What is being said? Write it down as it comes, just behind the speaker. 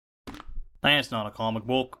That's not a comic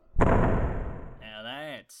book. Now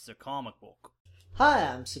that's a comic book. Hi,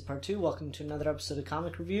 I'm Sid Part 2. Welcome to another episode of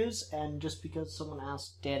Comic Reviews. And just because someone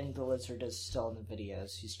asked, Danny the Lizard is still in the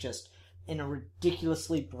videos. He's just in a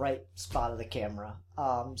ridiculously bright spot of the camera.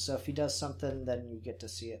 So if he does something, then you get to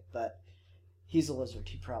see it. But he's a lizard.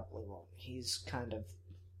 He probably won't. He's kind of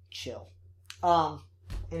chill.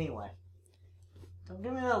 Anyway. Don't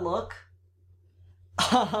give me that look.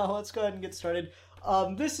 Let's go ahead and get started.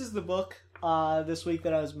 This is the book this week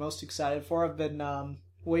that I was most excited for. I've been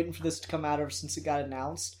waiting for this to come out ever since it got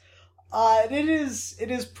announced. It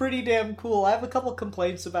is pretty damn cool. I have a couple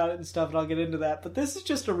complaints about it and stuff, and I'll get into that. But this is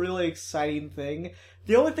just a really exciting thing.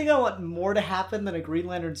 The only thing I want more to happen than a Green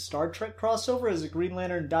Lantern Star Trek crossover is a Green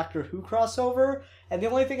Lantern Doctor Who crossover, and the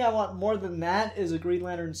only thing I want more than that is a Green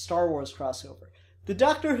Lantern Star Wars crossover. The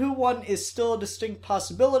Doctor Who one is still a distinct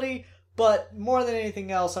possibility, but more than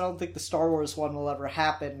anything else, I don't think the Star Wars one will ever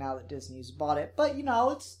happen now that Disney's bought it. But, you know,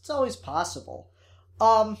 it's always possible.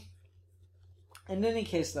 In any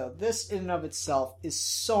case, though, this in and of itself is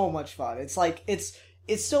so much fun. It's like, it's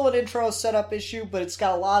still an intro setup issue, but it's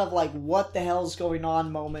got a lot of, like, what the hell's going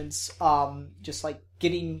on moments, just, like,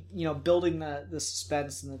 getting, building the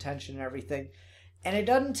suspense and the tension and everything. And it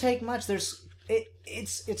doesn't take much.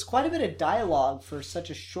 It's quite a bit of dialogue for such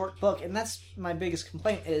a short book, and that's my biggest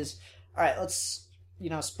complaint is, alright, let's,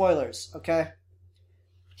 spoilers, okay?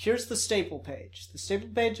 Here's the staple page. The staple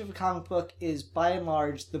page of a comic book is, by and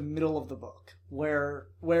large, the middle of the book,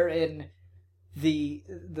 wherein the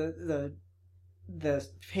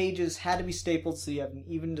pages had to be stapled so you have an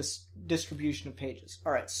even distribution of pages.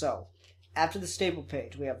 Alright, so, after the staple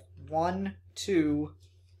page, we have 1, 2,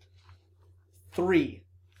 3.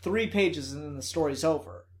 3 pages and then the story's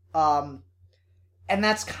over. And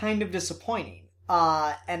that's kind of disappointing.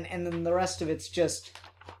 And then the rest of it's just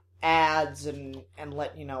ads and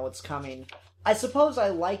let you know what's coming. I suppose I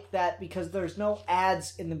like that because there's no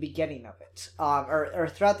ads in the beginning of it. Or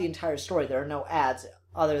throughout the entire story, there are no ads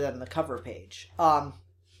other than the cover page. The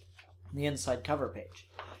inside cover page.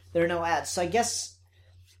 There are no ads. So I guess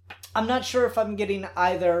I'm not sure if I'm getting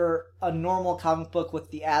either a normal comic book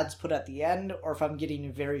with the ads put at the end, or if I'm getting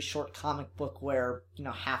a very short comic book where,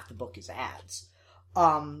 half the book is ads.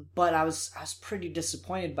 But I was pretty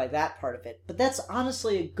disappointed by that part of it. But that's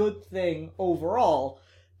honestly a good thing overall,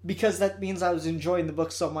 because that means I was enjoying the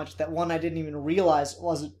book so much that, one, I didn't even realize that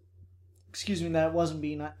it wasn't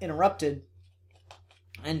being interrupted,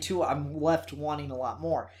 and two, I'm left wanting a lot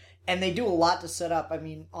more. And they do a lot to set up. I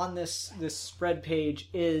mean, on this spread page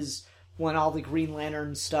is when all the Green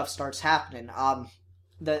Lantern stuff starts happening.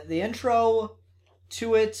 The intro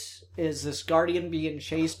to it is this Guardian being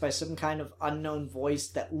chased by some kind of unknown voice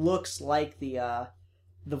that looks like the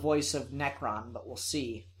voice of Necron, but we'll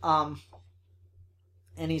see. And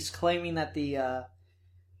he's claiming that the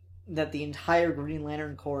entire Green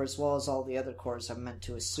Lantern Corps, as well as all the other corps, I'm meant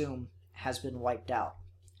to assume, has been wiped out.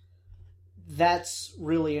 That's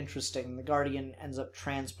really interesting. The Guardian ends up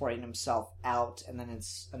transporting himself out, and then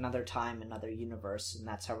it's another time, another universe, and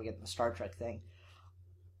that's how we get the Star Trek thing.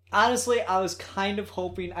 Honestly, I was kind of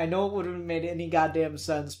hoping, I know it wouldn't have made any goddamn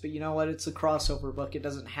sense, but you know what, it's a crossover book, it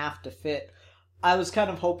doesn't have to fit. I was kind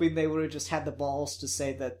of hoping they would have just had the balls to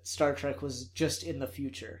say that Star Trek was just in the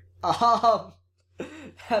future. That'd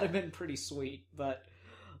have been pretty sweet, but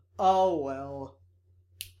oh well.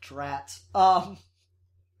 Drat.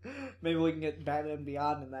 Maybe we can get Batman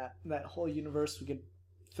Beyond in that whole universe. We could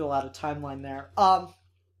fill out a timeline there.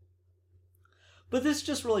 But this is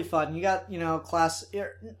just really fun. You got,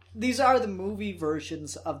 these are the movie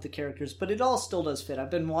versions of the characters, but it all still does fit. I've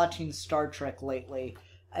been watching Star Trek lately,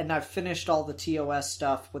 and I've finished all the TOS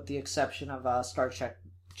stuff with the exception of Star Trek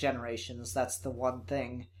Generations. That's the one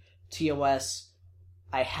thing. TOS,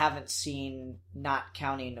 I haven't seen, not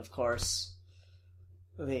counting, of course,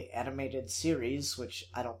 the animated series, which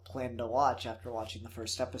I don't plan to watch after watching the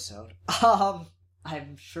first episode.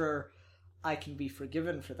 I'm sure I can be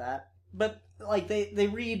forgiven for that. But, like, they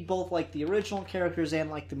read both, like, the original characters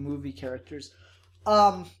and, like, the movie characters.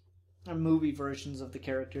 Movie versions of the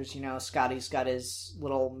characters, Scotty's got his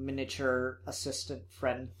little miniature assistant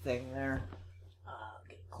friend thing there.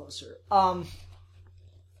 Get closer. But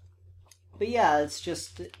yeah, it's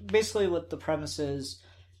just, basically what the premise is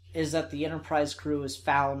that the Enterprise crew has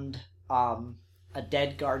found a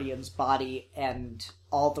dead Guardian's body and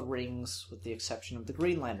all the rings, with the exception of the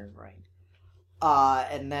Green Lantern ring.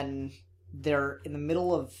 And then they're in the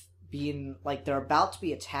middle of being, like, they're about to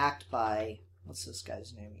be attacked by, what's this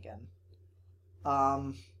guy's name again?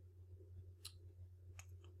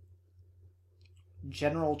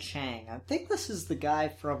 General Chang. I think this is the guy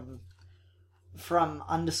from from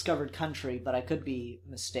Undiscovered Country, but I could be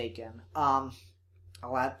mistaken. I'll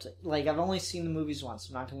have to, like, I've only seen the movies once.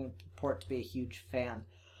 I'm not going to purport to be a huge fan.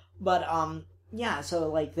 But, yeah, so,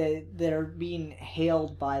 like, they're being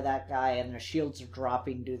hailed by that guy, and their shields are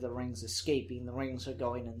dropping due to the rings escaping. The rings are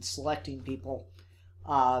going and selecting people,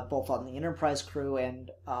 both on the Enterprise crew, and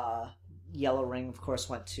Yellow Ring, of course,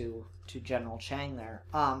 went to General Chang there.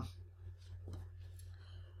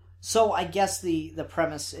 So I guess the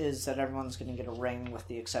premise is that everyone's going to get a ring, with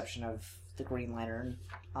the exception of the Green Lantern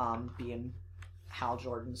being Hal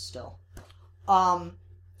Jordan still. So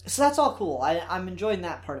that's all cool. I'm enjoying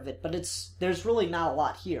that part of it, but there's really not a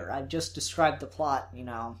lot here. I've just described the plot,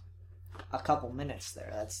 a couple minutes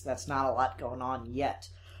there. That's not a lot going on yet.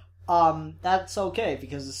 That's okay,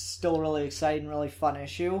 because it's still a really exciting, really fun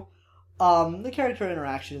issue. The character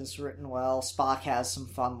interaction is written well. Spock has some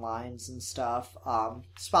fun lines and stuff.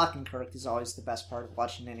 Spock and Kirk is always the best part of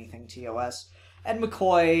watching anything TOS. And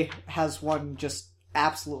McCoy has one just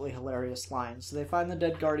absolutely hilarious line. So they find the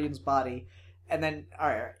dead Guardian's body, and then,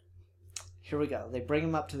 alright, here we go. They bring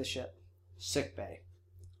him up to the ship. Sick bay.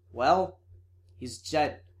 Well, he's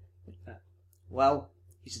dead. Well,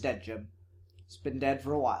 he's dead, Jim. He's been dead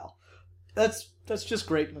for a while. That's just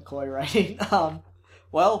great McCoy writing.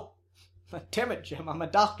 Well, damn it, Jim, I'm a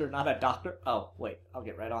doctor, not a doctor. Oh, wait, I'll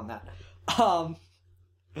get right on that.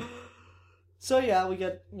 So yeah, we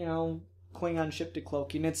get, Klingon ship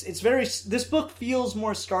decloaking. It's very, this book feels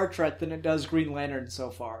more Star Trek than it does Green Lantern so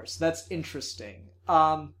far, so that's interesting.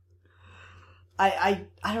 I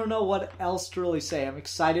don't know what else to really say. I'm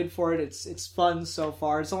excited for it. It's fun so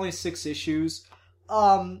far. It's only 6 issues.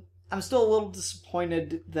 I'm still a little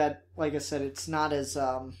disappointed that, like I said, it's not as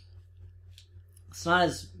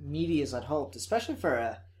meaty as I'd hoped, especially for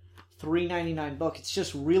a $3.99 book. It's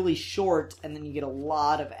just really short, and then you get a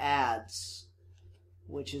lot of ads,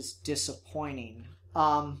 which is disappointing.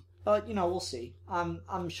 But we'll see.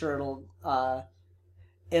 I'm sure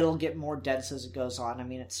it'll get more dense as it goes on. I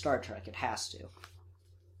mean, it's Star Trek; it has to.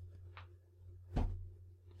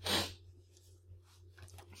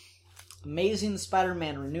 Amazing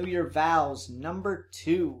Spider-Man: Renew Your Vows,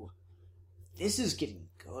 #2. This is getting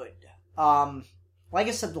good. Like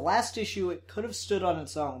I said, the last issue, it could have stood on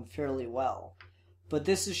its own fairly well. But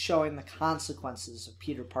this is showing the consequences of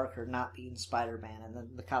Peter Parker not being Spider-Man, and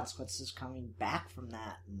then the consequences coming back from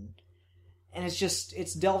that. And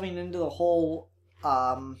it's delving into the whole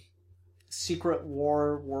Secret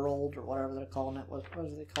War world, or whatever they're calling it. What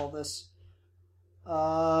do they call this?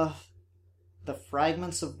 The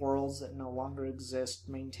fragments of worlds that no longer exist,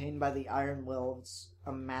 maintained by the Iron Will. It's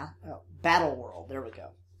a battle world. There we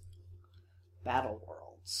go. Battle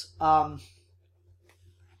worlds.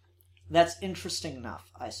 That's interesting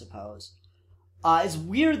enough, I suppose. It's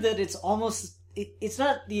weird that it's almost... It's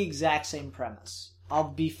not the exact same premise. I'll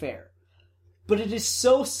be fair. But it is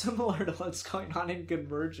so similar to what's going on in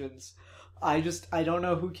Convergence. I don't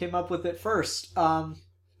know who came up with it first. I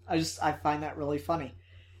find that really funny.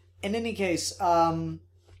 In any case,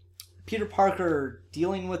 Peter Parker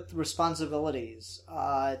dealing with responsibilities.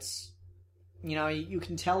 It's... you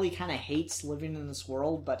can tell he kind of hates living in this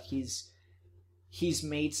world, but he's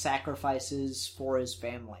made sacrifices for his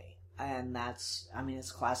family. And that's,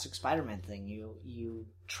 it's a classic Spider-Man thing. You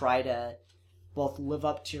try to both live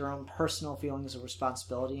up to your own personal feelings of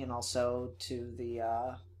responsibility and also to the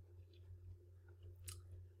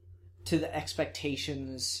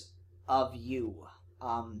expectations of you,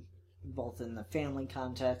 both in the family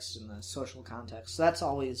context and the social context. So that's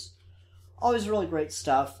always really great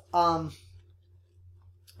stuff. And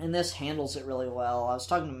this handles it really well. I was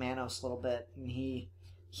talking to Manos a little bit, and he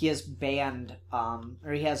has banned,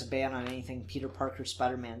 he has a ban on anything Peter Parker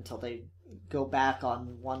Spider-Man until they go back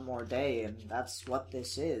on One More Day, and that's what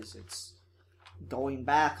this is. It's going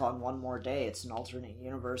back on One More Day. It's an alternate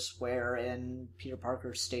universe wherein Peter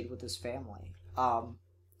Parker stayed with his family.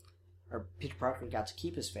 Or Peter Parker got to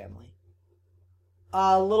keep his family.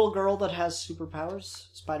 A little girl that has superpowers,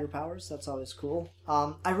 spider powers. That's always cool.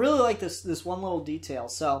 I really like this one little detail.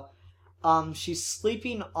 So, she's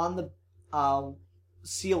sleeping on the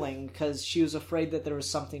ceiling because she was afraid that there was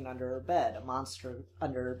something under her bed, a monster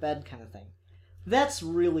under her bed, kind of thing. That's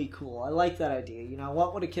really cool. I like that idea.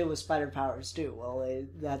 What would a kid with spider powers do? Well,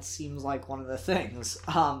 that seems like one of the things.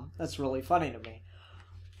 That's really funny to me.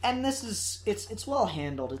 And this is, it's well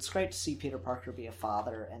handled. It's great to see Peter Parker be a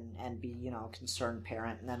father and be, a concerned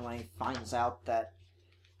parent. And then when he finds out that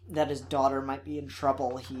his daughter might be in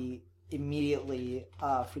trouble, he immediately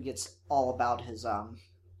forgets all about his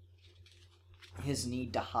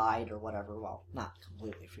need to hide or whatever. Well, not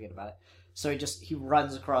completely forget about it. So he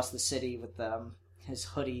runs across the city with his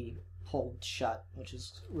hoodie pulled shut, which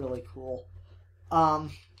is really cool. I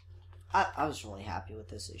was really happy with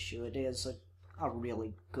this issue. It is a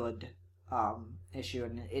really good issue,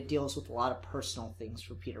 and it deals with a lot of personal things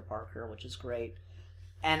for Peter Parker, which is great.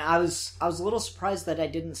 And I was a little surprised that I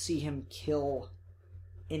didn't see him kill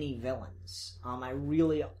any villains. I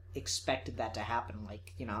really expected that to happen.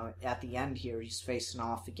 Like, you know, at the end here, he's facing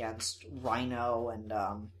off against Rhino and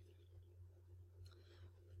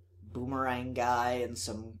Boomerang guy and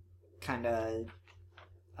some kind of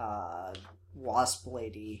Wasp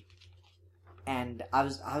lady. And I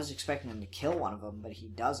was expecting him to kill one of them, but he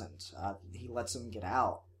doesn't. He lets them get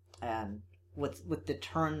out. And with the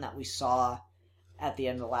turn that we saw at the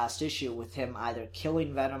end of the last issue, with him either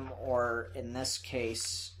killing Venom or, in this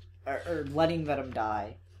case, or letting Venom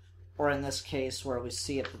die, or in this case where we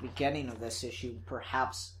see at the beginning of this issue,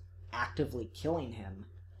 perhaps actively killing him,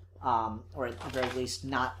 or at the very least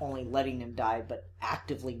not only letting him die, but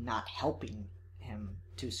actively not helping him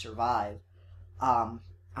to survive.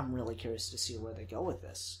 I'm really curious to see where they go with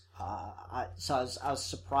this. I was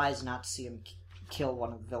surprised not to see him kill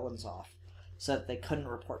one of the villains off, so that they couldn't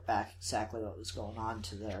report back exactly what was going on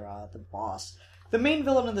to their the boss. The main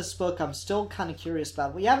villain of this book, I'm still kind of curious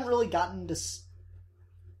about. We haven't really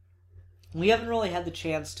had the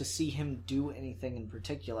chance to see him do anything in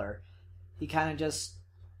particular. He kind of just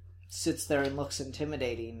sits there and looks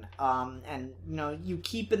intimidating. And you know, you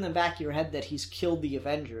keep in the back of your head that he's killed the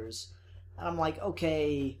Avengers. And I'm like,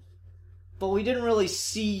 okay, but we didn't really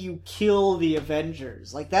see you kill the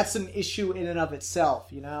Avengers. Like, that's an issue in and of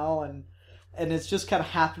itself, you know? And it's just kind of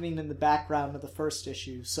happening in the background of the first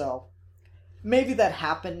issue. So maybe that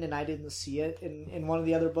happened and I didn't see it in one of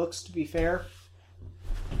the other books, to be fair.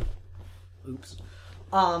 Oops.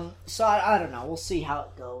 So I don't know. We'll see how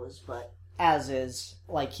it goes, but as is,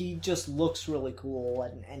 like, he just looks really cool,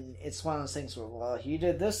 and it's one of those things where, well, he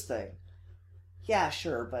did this thing. Yeah,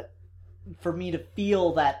 sure, but for me to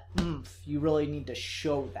feel that you really need to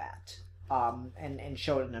show that, and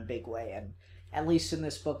show it in a big way, and at least in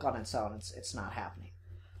this book on its own, it's not happening.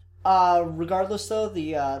 Regardless, though,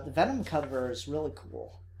 the Venom cover is really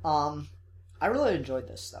cool. I really enjoyed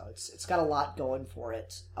this, though. It's got a lot going for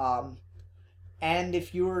it. And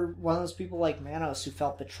if you were one of those people like Manos who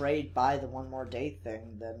felt betrayed by the One More Day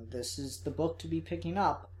thing, then this is the book to be picking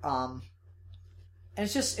up. And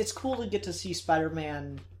it's cool to get to see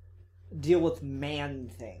Spider-Man deal with man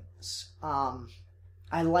things.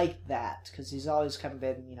 I like that, because he's always kind of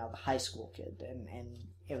been, you know, the high school kid, and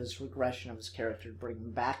it was regression of his character to bring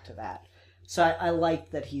him back to that. So I like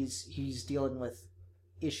that he's dealing with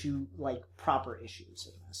proper issues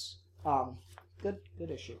in this. Good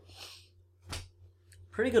issue.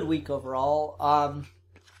 Pretty good week overall.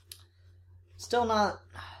 Still not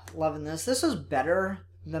loving this. This was better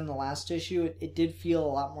than the last issue. It did feel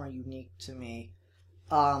a lot more unique to me.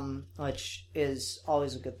 Which is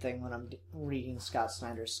always a good thing when I'm reading Scott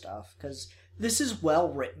Snyder's stuff, because this is well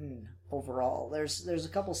written overall. There's a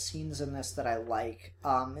couple scenes in this that I like.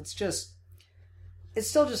 It's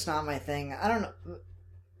still just not my thing. I don't know.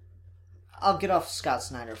 I'll get off Scott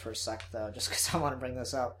Snyder for a sec, though, just because I want to bring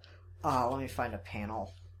this up. Let me find a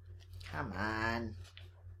panel. Come on.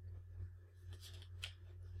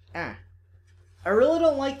 I really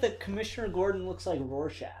don't like that Commissioner Gordon looks like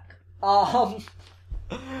Rorschach.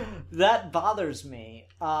 That bothers me.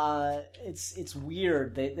 It's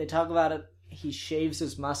weird. They talk about it. He shaves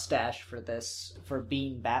his mustache for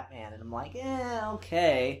being Batman, and I'm like,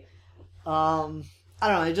 okay. I don't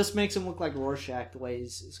know. It just makes him look like Rorschach the way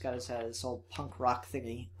he's got his head, this old punk rock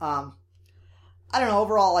thingy. I don't know.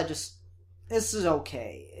 Overall, this is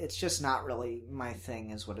okay. It's just not really my thing,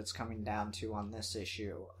 is what it's coming down to on this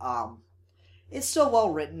issue. It's still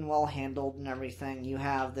well written, well handled, and everything. You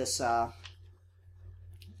have this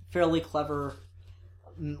fairly clever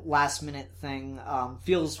last minute thing.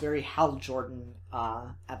 Feels very Hal Jordan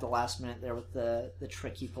at the last minute there with the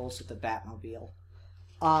trick he pulls with the Batmobile.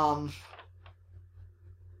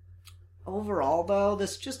 Overall, though,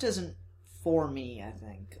 this just isn't for me, I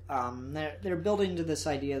think. They're building to this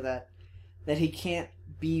idea that he can't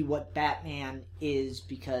be what Batman is,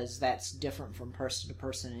 because that's different from person to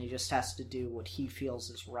person, and he just has to do what he feels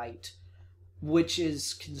is right. Which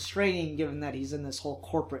is constraining, given that he's in this whole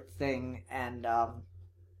corporate thing, and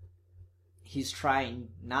he's trying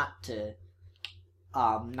not to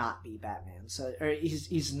not be Batman. So, or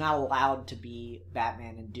he's not allowed to be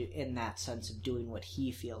Batman in that sense of doing what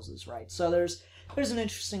he feels is right. So there's an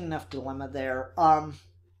interesting enough dilemma there.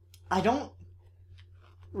 I don't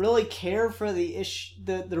really care for the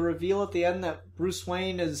reveal at the end that Bruce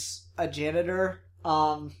Wayne is a janitor.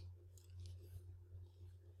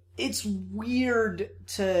 It's weird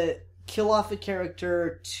to kill off a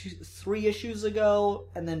character 3 issues ago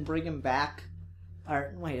and then bring him back.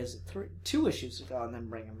 Or wait, is it 2 issues ago and then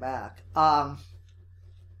bring him back? I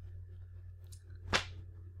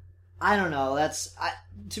don't know.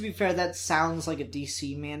 To be fair, that sounds like a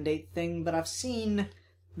DC mandate thing, but I've seen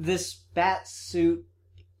this bat suit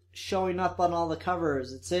showing up on all the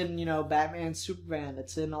covers. It's in, Batman, Superman.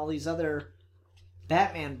 It's in all these other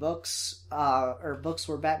Batman books, or books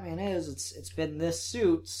where Batman is. It's been this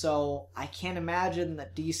suit, so I can't imagine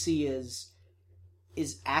that DC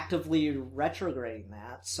is actively retrograding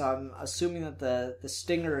that. So I'm assuming that the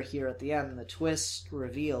stinger here at the end, the twist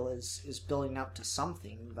reveal, is building up to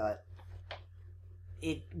something, but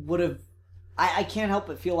it would have... I can't help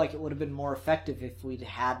but feel like it would have been more effective if we'd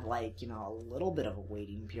had, a little bit of a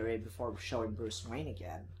waiting period before showing Bruce Wayne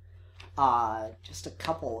again. Just a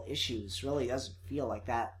couple issues really doesn't feel like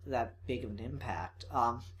that big of an impact.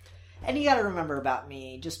 And you gotta remember about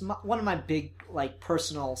me, just one of my big,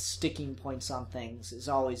 personal sticking points on things has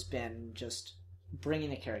always been just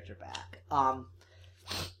bringing a character back.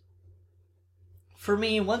 For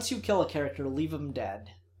me, once you kill a character, leave them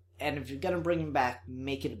dead. And if you're gonna bring him back,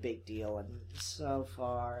 make it a big deal. And so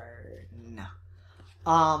far, no.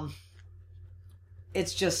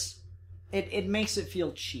 It's just, it makes it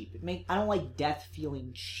feel cheap. I don't like death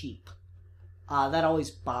feeling cheap. That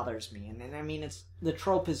always bothers me. And I mean, the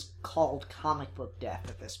trope is called comic book death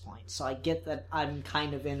at this point. So I get that I'm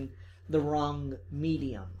kind of in the wrong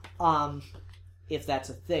medium. If that's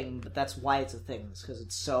a thing, but that's why it's a thing. It's because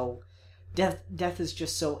it's so... Death is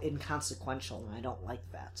just so inconsequential, and I don't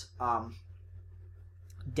like that.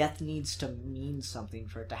 Death needs to mean something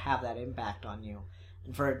for it to have that impact on you.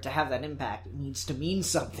 And for it to have that impact, it needs to mean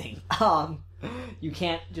something. You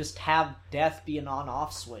can't just have death be an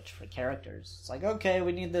on-off switch for characters. It's like, okay,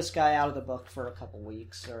 we need this guy out of the book for a couple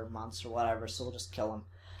weeks or months or whatever, so we'll just kill him.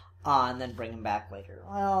 And then bring him back later.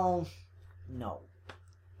 Well, no.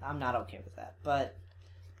 I'm not okay with that, but...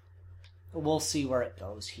 we'll see where it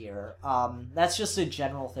goes here. That's just a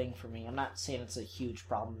general thing for me. I'm not saying it's a huge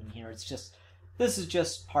problem in here. It's just, this is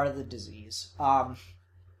just part of the disease.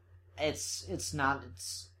 It's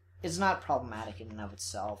not problematic in and of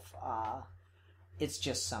itself. It's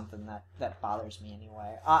just something that bothers me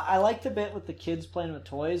anyway. I like the bit with the kids playing with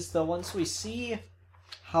toys, though once we see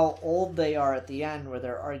how old they are at the end, where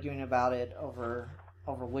they're arguing about it over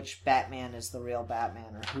which Batman is the real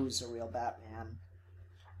Batman or who's the real Batman.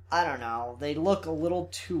 I don't know. They look a little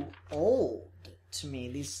too old to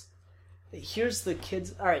me. Here's the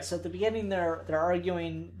kids. All right, so at the beginning, they're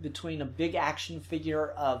arguing between a big action figure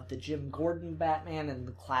of the Jim Gordon Batman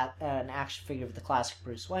and an action figure of the classic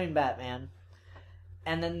Bruce Wayne Batman.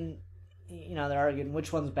 And then, they're arguing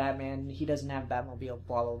which one's Batman. He doesn't have Batmobile.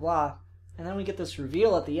 Blah blah blah. And then we get this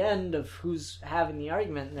reveal at the end of who's having the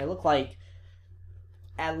argument, and they look like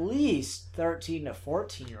at least 13 to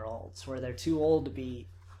 14-year-olds, where they're too old to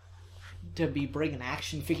be bringing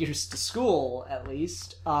action figures to school, at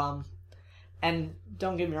least. And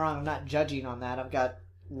don't get me wrong, I'm not judging on that. I've got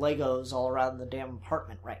Legos all around the damn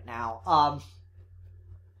apartment right now.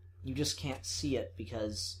 You just can't see it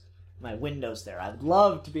because my window's there. I'd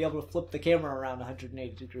love to be able to flip the camera around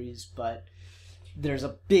 180 degrees, but there's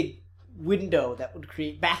a big window that would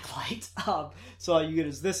create backlight. So all you get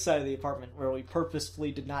is this side of the apartment where we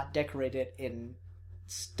purposefully did not decorate it in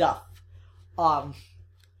stuff.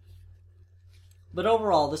 But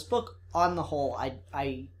overall, this book, on the whole,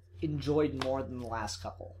 I enjoyed more than the last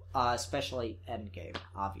couple. Especially Endgame,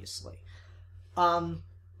 obviously.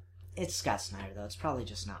 It's Scott Snyder, though. It's probably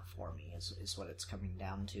just not for me, is what it's coming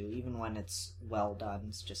down to. Even when it's well done,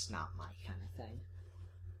 it's just not my kind of thing.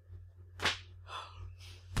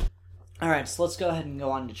 Alright, so let's go ahead and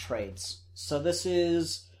go on to trades. So this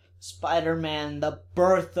is Spider-Man, The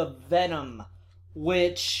Birth of Venom,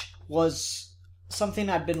 which was something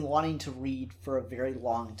I've been wanting to read for a very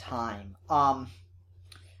long time.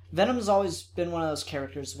 Venom's always been one of those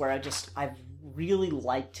characters where I've really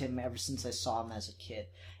liked him ever since I saw him as a kid.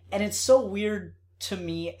 And it's so weird to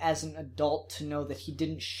me as an adult to know that he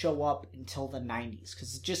didn't show up until the 90s,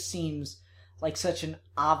 because it just seems like such an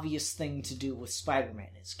obvious thing to do with Spider-Man,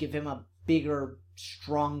 is give him a bigger,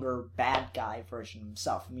 stronger, bad guy version of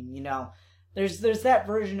himself. I mean, there's that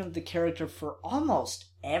version of the character for almost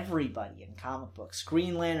everybody in comic books.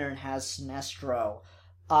 Green Lantern has Sinestro.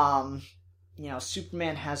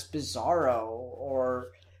 Superman has Bizarro.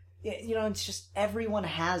 Or, it's just everyone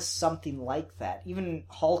has something like that. Even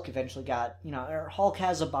Hulk eventually got, or Hulk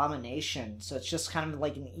has Abomination. So it's just kind of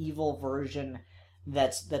like an evil version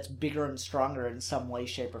that's bigger and stronger in some way,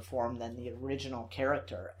 shape, or form than the original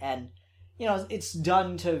character. And, it's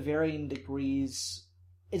done to varying degrees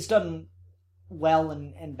it's done well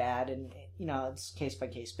and bad, and it's case by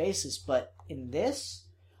case basis. But in this,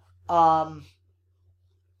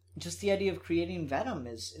 just the idea of creating Venom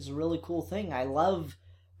is a really cool thing. I love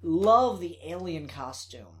the alien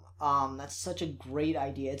costume. That's such a great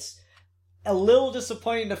idea. It's a little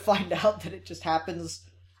disappointing to find out that it just happens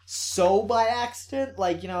so by accident.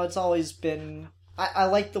 Like, it's always been... I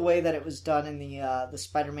like the way that it was done in the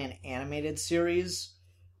Spider-Man animated series,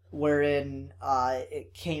 wherein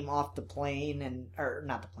it came off the plane, or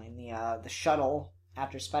not the plane, the shuttle,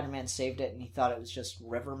 after Spider-Man saved it, and he thought it was just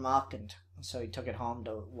river muck, and so he took it home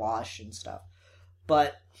to wash and stuff.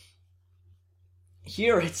 But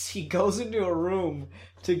here he goes into a room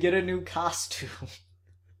to get a new costume.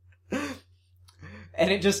 And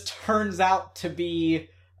it just turns out to be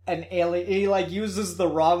an alien. He uses the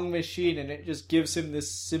wrong machine, and it just gives him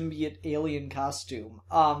this symbiote alien costume.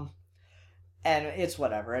 And it's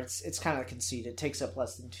whatever. It's kind of conceited. It takes up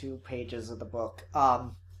less than 2 pages of the book.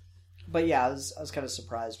 But yeah, I was kind of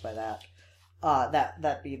surprised by that.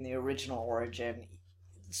 That being the original origin.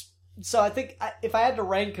 So I think if I had to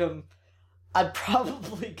rank them, I'd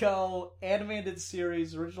probably go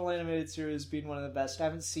original animated series being one of the best. I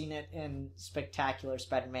haven't seen it in Spectacular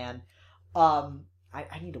Spider-Man.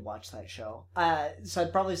 I need to watch that show. So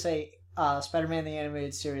I'd probably say Spider-Man the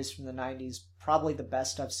Animated Series from the 90s, probably the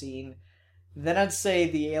best I've seen. Then I'd say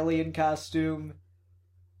the alien costume.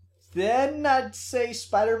 Then I'd say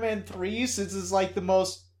Spider-Man 3, since it's like the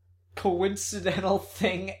most coincidental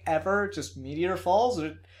thing ever. Just meteor falls, and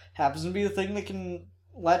it happens to be the thing that can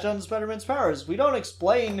latch on to Spider-Man's powers. We don't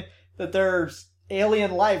explain that there's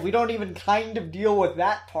alien life. We don't even kind of deal with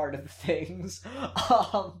that part of things.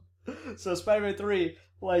 So Spider-Man 3,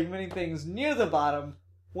 like many things, near the bottom.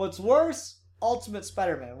 What's worse? Ultimate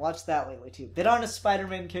Spider-Man. Watched that lately too. Been on a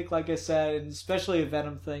Spider-Man kick, like I said, and especially a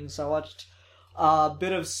Venom thing. So I watched a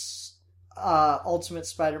bit of Ultimate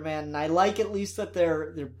Spider-Man, and I like at least that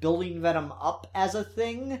they're building Venom up as a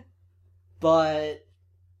thing, but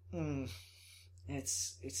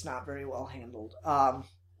it's not very well handled.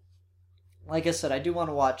 Like I said, I do want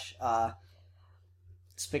to watch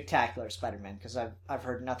Spectacular Spider-Man, because I've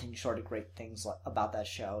heard nothing short of great things about that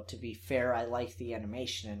show. To be fair, I like the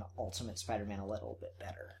animation in Ultimate Spider-Man a little bit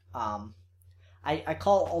better. I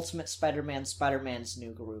call Ultimate Spider-Man Spider-Man's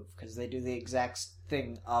New Groove, because they do the exact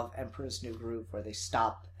thing of Emperor's New Groove, where they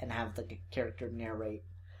stop and have the character narrate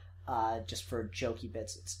just for jokey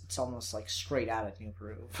bits. It's almost like straight out of New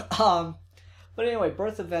Groove. But anyway,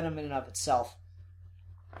 Birth of Venom in and of itself.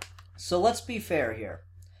 So let's be fair here.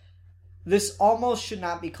 This almost should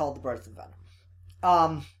not be called The Birth of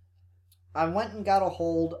Venom. I went and got a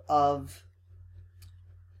hold of...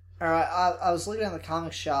 I was looking at the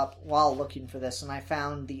comic shop while looking for this, and I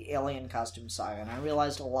found the Alien Costume Saga, and I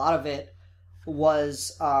realized a lot of it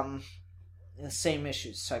was the same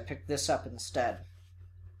issues, so I picked this up instead.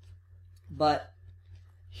 But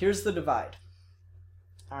here's the divide.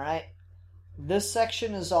 Alright? This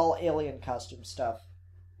section is all Alien Costume stuff.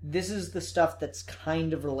 This is the stuff that's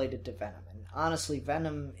kind of related to Venom. And honestly,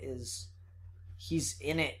 Venom he's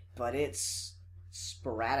in it, but it's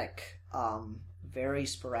sporadic. Very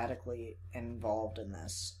sporadically involved in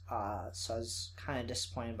this. So I was kind of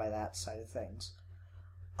disappointed by that side of things.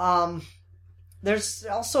 There's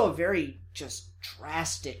also a very just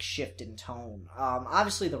drastic shift in tone.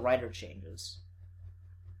 Obviously the writer changes.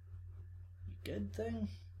 Good thing?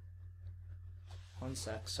 One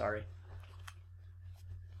sec, sorry.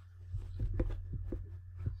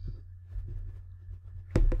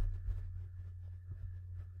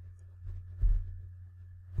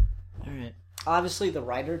 Alright. Obviously, the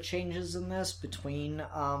writer changes in this between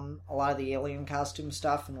a lot of the alien costume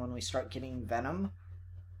stuff and when we start getting Venom.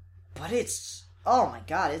 But it's... oh my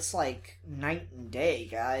god, it's like night and day,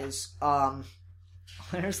 guys.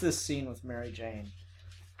 There's this scene with Mary Jane.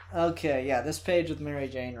 Okay, yeah, this page with Mary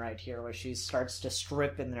Jane right here, where she starts to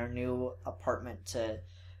strip in their new apartment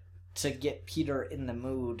to get Peter in the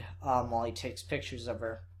mood while he takes pictures of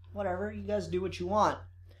her. Whatever, you guys do what you want.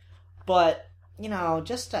 But...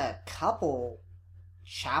 just a couple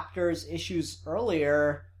chapters, issues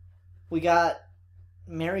earlier, we got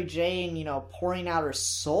Mary Jane, pouring out her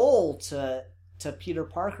soul to Peter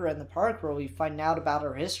Parker in the park, where we find out about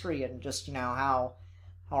her history and just, how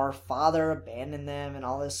her father abandoned them and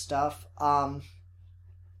all this stuff.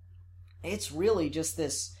 It's really just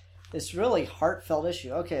this really heartfelt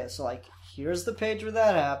issue. Okay, so, here's the page where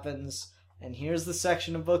that happens. And here's the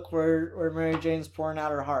section of book where Mary Jane's pouring out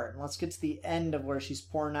her heart. And let's get to the end of where she's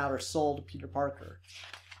pouring out her soul to Peter Parker.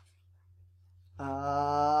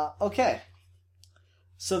 Okay.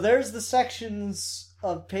 So there's the sections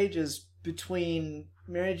of pages between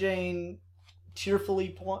Mary Jane tearfully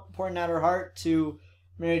pouring out her heart to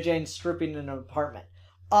Mary Jane stripping in an apartment.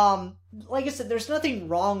 Like I said, there's nothing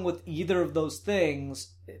wrong with either of those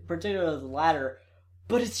things, particularly the latter,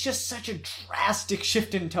 but it's just such a drastic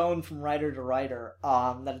shift in tone from writer to writer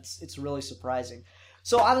that it's really surprising.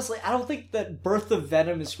 So honestly, I don't think that Birth of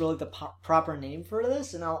Venom is really the proper name for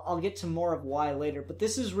this, and I'll get to more of why later, but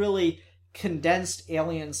this is really condensed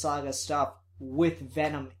Alien Saga stuff with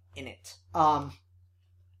Venom in it,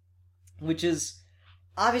 which is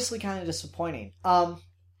obviously kind of disappointing.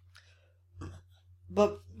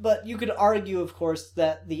 But you could argue, of course,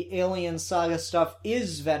 that the Alien Saga stuff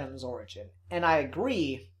is Venom's origin, and I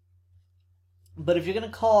agree. But if you're gonna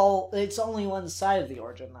call, it's only one side of the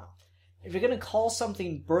origin, though. If you're gonna call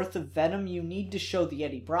something Birth of Venom, you need to show the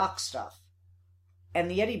Eddie Brock stuff, and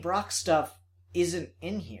the Eddie Brock stuff isn't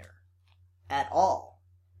in here at all.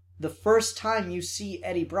 The first time you see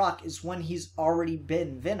Eddie Brock is when he's already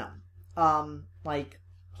been Venom. Hold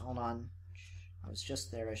on, I was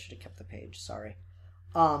just there. I should have kept the page. Sorry.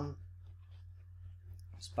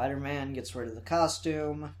 Spider-Man gets rid of the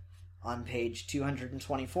costume. On page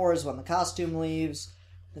 224 is when the costume leaves.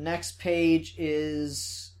 The next page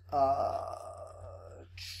is the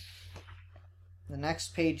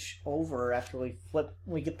next page over after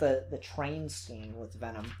we get the train scene with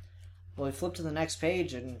Venom. Well, we flip to the next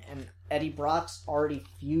page and Eddie Brock's already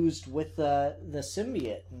fused with the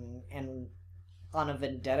symbiote and on a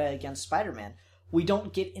vendetta against Spider-Man. We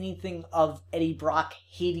don't get anything of Eddie Brock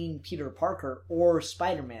hating Peter Parker or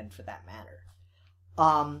Spider-Man for that matter.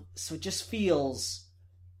 So it just feels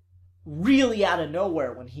really out of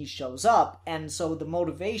nowhere when he shows up, and so the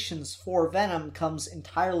motivations for Venom comes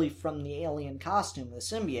entirely from the alien costume, the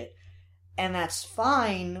symbiote, and that's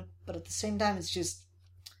fine, but at the same time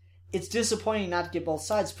it's disappointing not to get both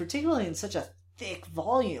sides, particularly in such a thick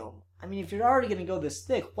volume. I mean, if you're already going to go this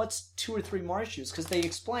thick, what's 2 or 3 more issues? Because they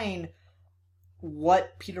explain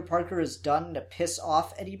what Peter Parker has done to piss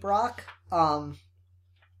off Eddie Brock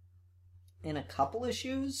in a couple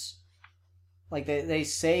issues. Like, they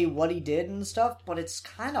say what he did and stuff, but it's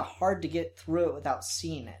kind of hard to get through it without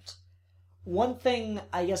seeing it. One thing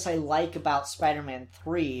I guess I like about Spider-Man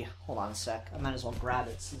 3... Hold on a sec. I might as well grab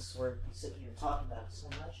it since we're sitting here talking about it so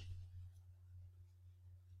much.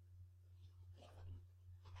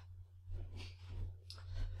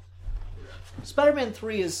 Spider-Man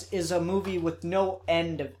 3 is a movie with no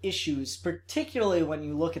end of issues, particularly when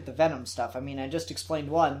you look at the Venom stuff. I mean, I just explained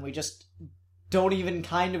one. We just don't even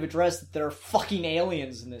kind of address that there are fucking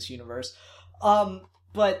aliens in this universe.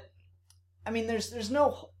 But, I mean, there's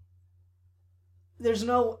no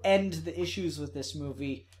end to the issues with this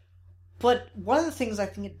movie. But one of the things I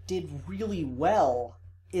think it did really well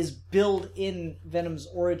is build in Venom's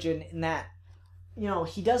origin in that, you know,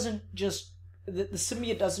 he doesn't just... The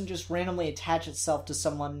symbiote doesn't just randomly attach itself to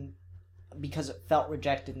someone because it felt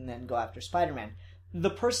rejected and then go after Spider-Man.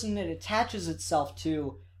 The person it attaches itself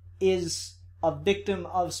to is a victim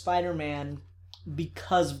of Spider-Man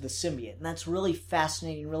because of the symbiote. And that's really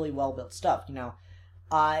fascinating, really well-built stuff, you know.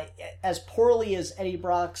 As poorly as Eddie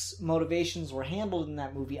Brock's motivations were handled in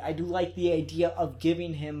that movie, I do like the idea of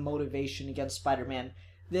giving him motivation against Spider-Man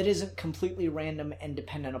that isn't completely random and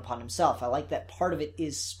dependent upon himself. I like that part of it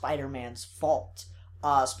is Spider-Man's fault.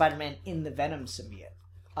 Spider-Man in the Venom symbiote.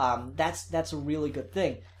 That's a really good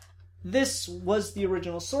thing. This was the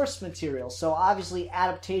original source material, so obviously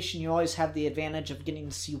adaptation, you always have the advantage of getting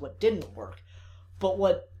to see what didn't work. But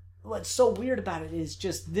what's so weird about it is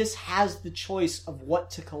just this has the choice of what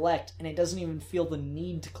to collect, and it doesn't even feel the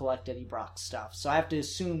need to collect Eddie Brock's stuff. So I have to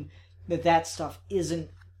assume that stuff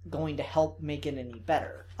isn't going to help make it any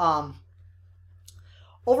better.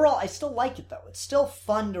 Overall, I still like it, though. It's still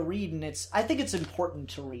fun to read, and I think it's important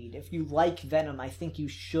to read. If you like Venom, I think you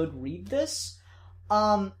should read this.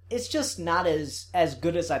 It's just not as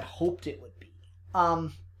good as I'd hoped it would be.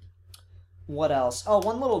 What else? Oh,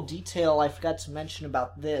 one little detail I forgot to mention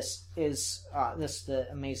about this is the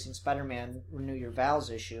Amazing Spider-Man Renew Your Vows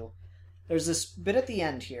issue. There's this bit at the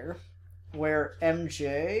end here where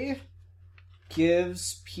MJ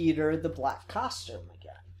gives Peter the black costume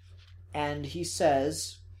again. And he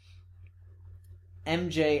says,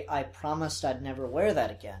 MJ, I promised I'd never wear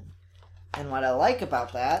that again. And what I like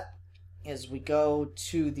about that is we go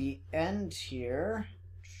to the end here,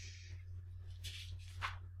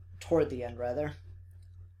 toward the end rather,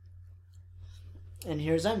 and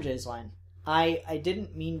here's MJ's line. I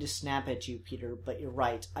didn't mean to snap at you, Peter, but you're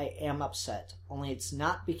right, I am upset. Only it's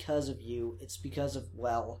not because of you, it's because of,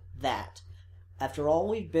 well, that. After all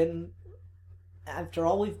we've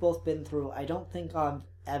both been through, I don't think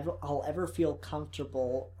I'll ever feel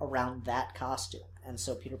comfortable around that costume. And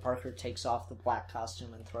so Peter Parker takes off the black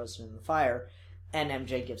costume and throws it in the fire, and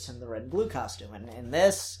MJ gives him the red and blue costume. And in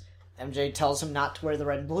this, MJ tells him not to wear the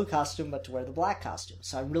red and blue costume, but to wear the black costume.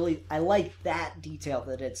 So I like that detail,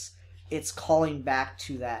 that it's calling back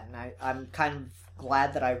to that, and I'm kind of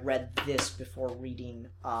glad that I read this before reading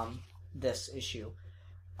this issue.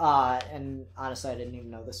 And honestly, I didn't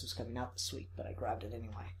even know this was coming out this week, but I grabbed it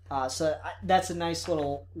anyway. So that's a nice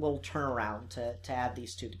little turnaround to add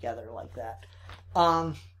these two together like that.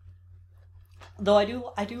 Though I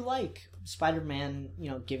do like Spider-Man,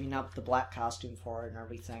 giving up the black costume for it and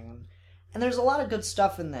everything, and there's a lot of good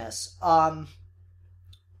stuff in this.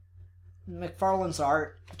 McFarlane's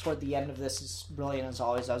art toward the end of this is brilliant as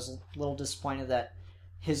always. I was a little disappointed that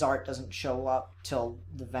his art doesn't show up till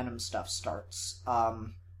the Venom stuff starts.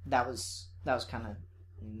 That was kind of,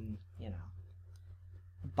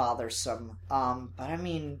 bothersome. But I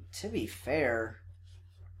mean, to be fair,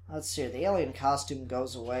 let's see, the alien costume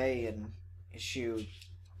goes away in issue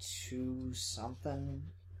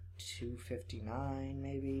 259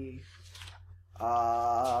 maybe.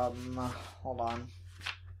 Hold on.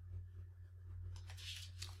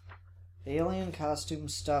 The alien costume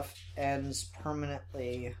stuff ends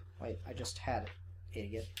permanently. Wait, I just had it,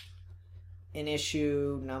 idiot. In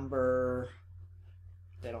issue number...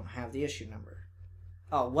 They don't have the issue number.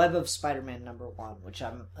 Oh, Web of Spider-Man number 1, which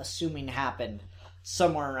I'm assuming happened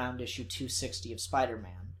somewhere around issue 260 of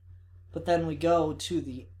Spider-Man. But then we go to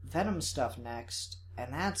the Venom stuff next,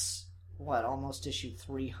 and that's, almost issue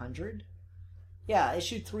 300? Yeah,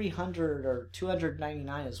 issue 300 or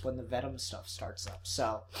 299 is when the Venom stuff starts up,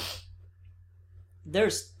 so...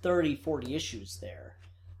 There's 30, 40 issues there,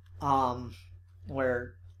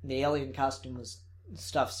 where the alien costume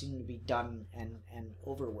stuff seemed to be done and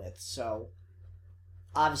over with. So,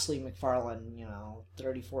 obviously McFarlane,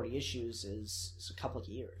 30, 40 issues is a couple of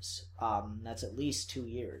years. That's at least 2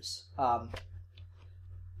 years. Well,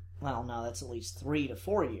 no, that's at least 3 to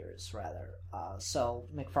 4 years, rather. So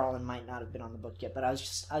McFarlane might not have been on the book yet, but I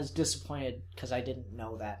was disappointed because I didn't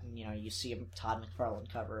know that. And you see a Todd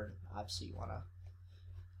McFarlane cover, and obviously you want to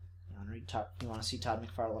see Todd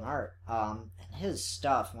McFarlane art. And his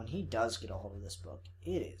stuff, when he does get a hold of this book, it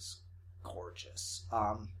is gorgeous.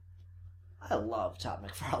 I love Todd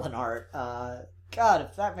McFarlane art. God,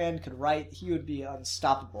 if that man could write, he would be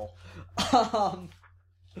unstoppable.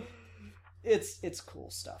 It's cool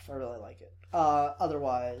stuff. I really like it.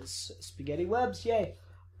 Otherwise, spaghetti webs, yay.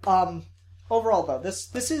 Overall, though,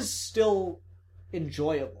 this is still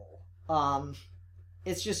enjoyable.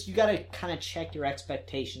 It's just, you gotta kind of check your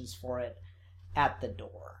expectations for it at the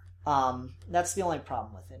door. That's the only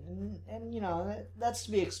problem with it. And that's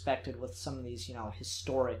to be expected with some of these,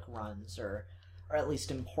 historic runs, or at least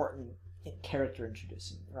important character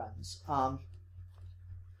introducing runs.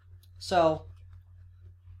 So,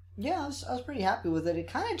 yeah, I was pretty happy with it. It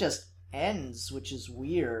kind of just ends, which is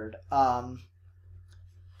weird. I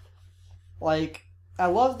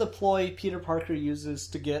love the ploy Peter Parker uses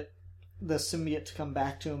to get the symbiote to come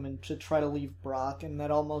back to him and to try to leave Brock, and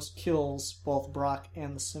that almost kills both Brock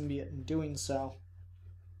and the symbiote in doing so.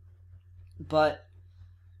 But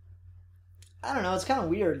I don't know, it's kind of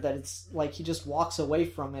weird that it's like he just walks away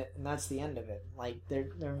from it and that's the end of it. Like,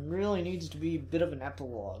 there really needs to be a bit of an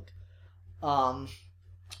epilogue.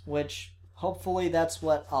 Which, hopefully that's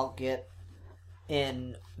what I'll get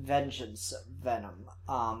in Vengeance Venom,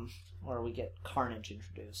 where we get Carnage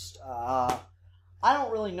introduced. I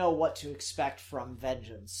don't really know what to expect from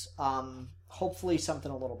Vengeance. Hopefully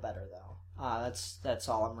something a little better, though. That's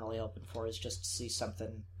all I'm really hoping for, is just to see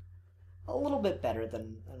something a little bit better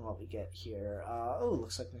than what we get here.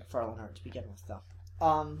 Looks like McFarlane art to begin with, though.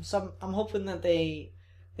 So I'm hoping that they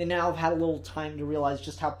now have had a little time to realize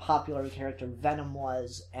just how popular the character Venom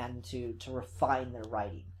was, and to refine their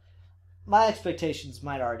writing. My expectations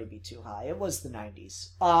might already be too high. It was the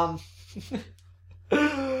 90s.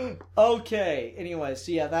 Okay, anyway,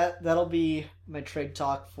 so yeah, that'll be my trade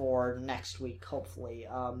talk for next week, hopefully.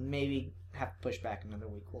 Maybe have to push back another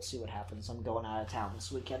week. We'll see what happens. I'm going out of town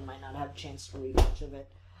this weekend, might not have a chance to read much of it.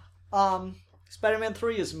 Spider-Man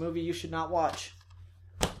 3 is a movie you should not watch.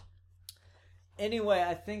 Anyway,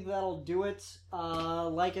 I think that'll do it.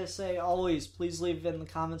 Like I say, always, please leave in the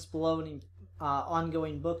comments below any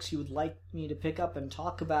ongoing books you would like me to pick up and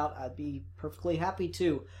talk about. I'd be perfectly happy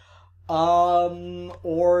to.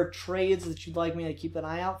 Or trades that you'd like me to keep an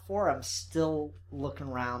eye out for. I'm still looking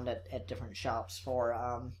around at different shops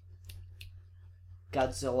for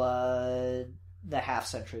Godzilla, the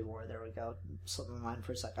Half-Century War. There we go. Slipped my mind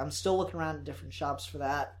for a sec. I'm still looking around at different shops for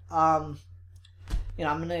that.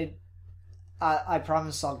 I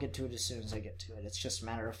promise I'll get to it as soon as I get to it. It's just a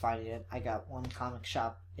matter of finding it. I got one comic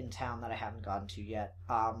shop in town that I haven't gone to yet,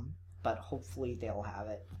 but hopefully they'll have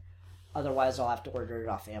it. Otherwise, I'll have to order it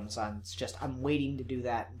off Amazon. It's just I'm waiting to do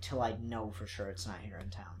that until I know for sure it's not here in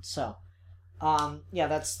town. So, yeah,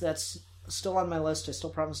 that's still on my list. I still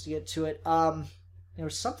promise to get to it. There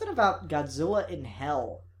was something about Godzilla in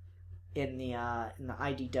Hell in the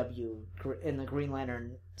IDW in the Green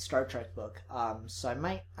Lantern Star Trek book. So I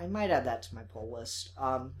might add that to my pull list.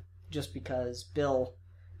 Just because Bill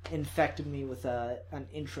infected me with an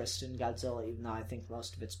interest in Godzilla, even though I think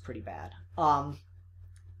most of it's pretty bad.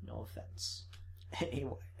 No offense.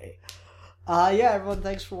 Anyway. Yeah, everyone,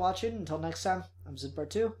 thanks for watching. Until next time, I'm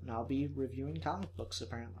Zidbar2, and I'll be reviewing comic books,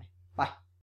 apparently. Bye.